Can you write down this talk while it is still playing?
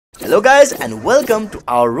Hello guys and welcome to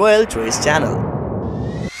our Royal Choice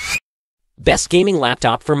channel. Best gaming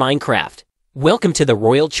laptop for Minecraft. Welcome to the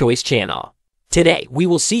Royal Choice channel. Today, we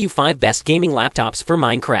will see you 5 best gaming laptops for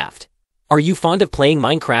Minecraft. Are you fond of playing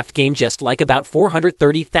Minecraft game just like about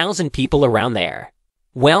 430,000 people around there?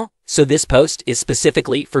 Well, so this post is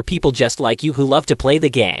specifically for people just like you who love to play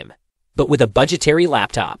the game, but with a budgetary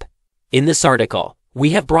laptop. In this article,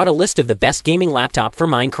 we have brought a list of the best gaming laptop for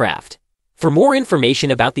Minecraft. For more information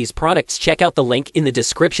about these products, check out the link in the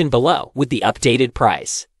description below with the updated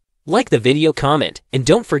price. Like the video, comment, and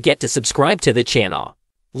don't forget to subscribe to the channel.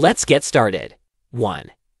 Let's get started. 1.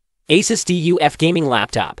 ASUS TUF Gaming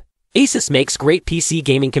Laptop. ASUS makes great PC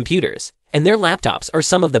gaming computers, and their laptops are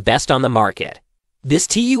some of the best on the market. This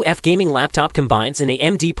TUF gaming laptop combines an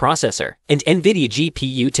AMD processor and NVIDIA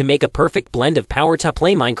GPU to make a perfect blend of power to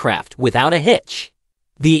play Minecraft without a hitch.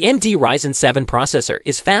 The AMD Ryzen 7 processor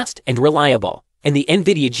is fast and reliable, and the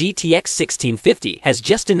NVIDIA GTX 1650 has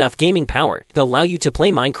just enough gaming power to allow you to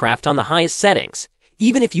play Minecraft on the highest settings,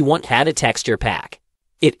 even if you want to add a texture pack.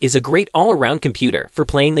 It is a great all-around computer for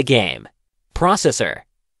playing the game. Processor: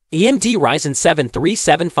 AMD Ryzen 7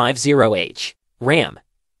 3750H. RAM: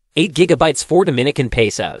 8GB 4 Dominican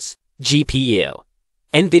pesos. GPU: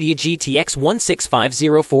 NVIDIA GTX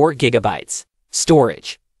 16504GB.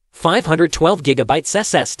 Storage: 512GB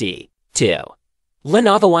SSD. 2.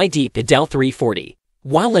 Lenovo IdeaPad L340.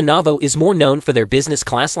 While Lenovo is more known for their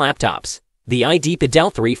business-class laptops, the IdeaPad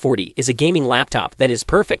L340 is a gaming laptop that is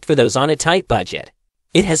perfect for those on a tight budget.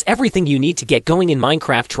 It has everything you need to get going in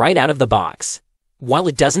Minecraft right out of the box. While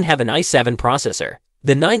it doesn't have an i7 processor,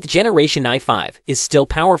 the 9th generation i5 is still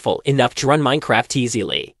powerful enough to run Minecraft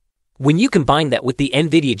easily. When you combine that with the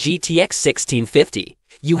NVIDIA GTX 1650,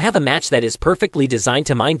 you have a match that is perfectly designed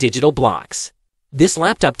to mine digital blocks. This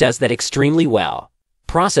laptop does that extremely well.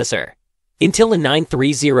 Processor: Intel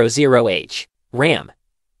i9-3300H. RAM: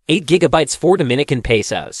 8GB 4 Dominican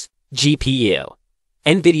pesos. GPU: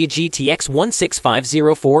 NVIDIA GTX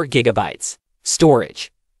 16504GB.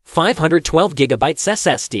 Storage: 512GB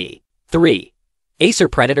SSD. 3. Acer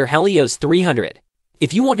Predator Helios 300.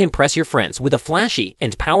 If you want to impress your friends with a flashy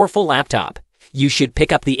and powerful laptop, you should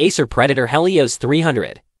pick up the Acer Predator Helios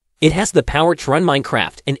 300. It has the power to run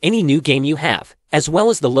Minecraft and any new game you have, as well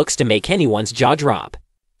as the looks to make anyone's jaw drop.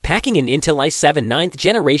 Packing an Intel i7 9th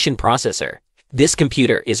generation processor, this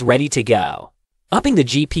computer is ready to go. Upping the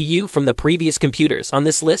GPU from the previous computers on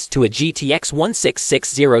this list to a GTX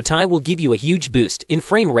 1660 Ti will give you a huge boost in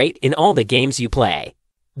frame rate in all the games you play.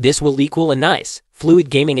 This will equal a nice, fluid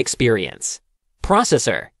gaming experience.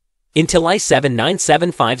 Processor: Intel i7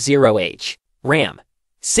 9750H. RAM: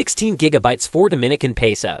 16GB 4 Dominican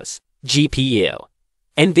pesos. GPU: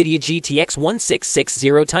 NVIDIA GTX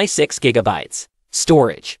 1660 Ti 6GB.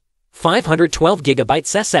 Storage: 512GB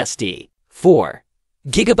SSD. 4.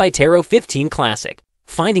 GB Aero 15 Classic.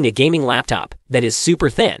 Finding a gaming laptop that is super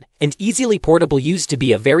thin and easily portable used to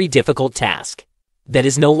be a very difficult task. That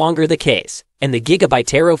is no longer the case, and the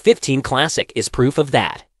GB Aero 15 Classic is proof of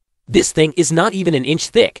that. This thing is not even an inch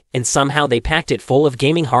thick, and somehow they packed it full of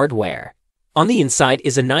gaming hardware. On the inside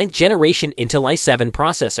is a 9th generation Intel i7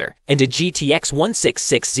 processor and a GTX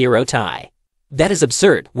 1660 Ti. That is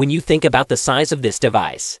absurd when you think about the size of this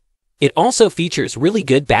device. It also features really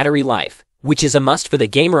good battery life, which is a must for the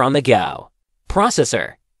gamer on the go.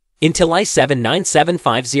 Processor: Intel i7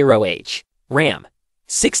 9750H. RAM: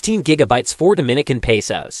 16GB 4 Dominican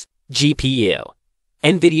pesos. GPU: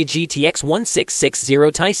 NVIDIA GTX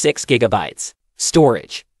 1660 Ti 6GB.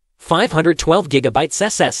 Storage: 512GB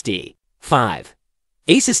SSD. 5.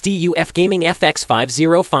 ASUS TUF Gaming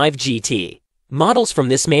FX505 GT. Models from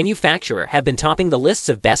this manufacturer have been topping the lists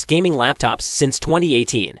of best gaming laptops since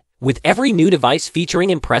 2018, with every new device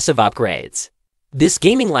featuring impressive upgrades. This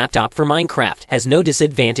gaming laptop for Minecraft has no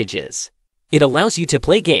disadvantages. It allows you to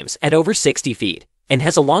play games at over 60 feet, and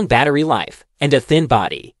has a long battery life and a thin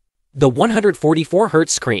body. The 144Hz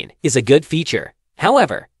screen is a good feature.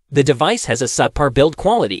 However, the device has a subpar build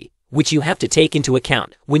quality, which you have to take into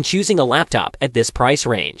account when choosing a laptop at this price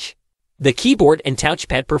range. The keyboard and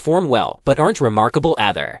touchpad perform well but aren't remarkable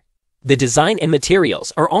either. The design and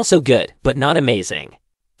materials are also good but not amazing.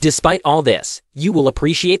 Despite all this, you will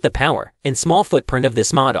appreciate the power and small footprint of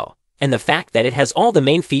this model, and the fact that it has all the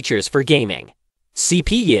main features for gaming.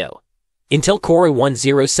 CPU: Intel Core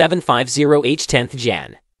i1-0750H 10th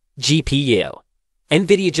Gen. GPU: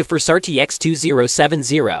 NVIDIA GeForce RTX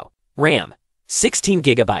 2070. RAM: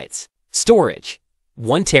 16GB. Storage: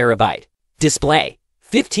 1TB. Display: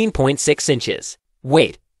 15.6 inches.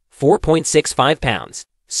 Weight: 4.65 pounds.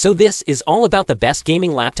 So this is all about the best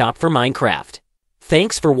gaming laptop for Minecraft.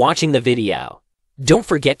 Thanks for watching the video. Don't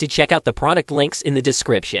forget to check out the product links in the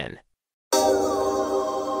description.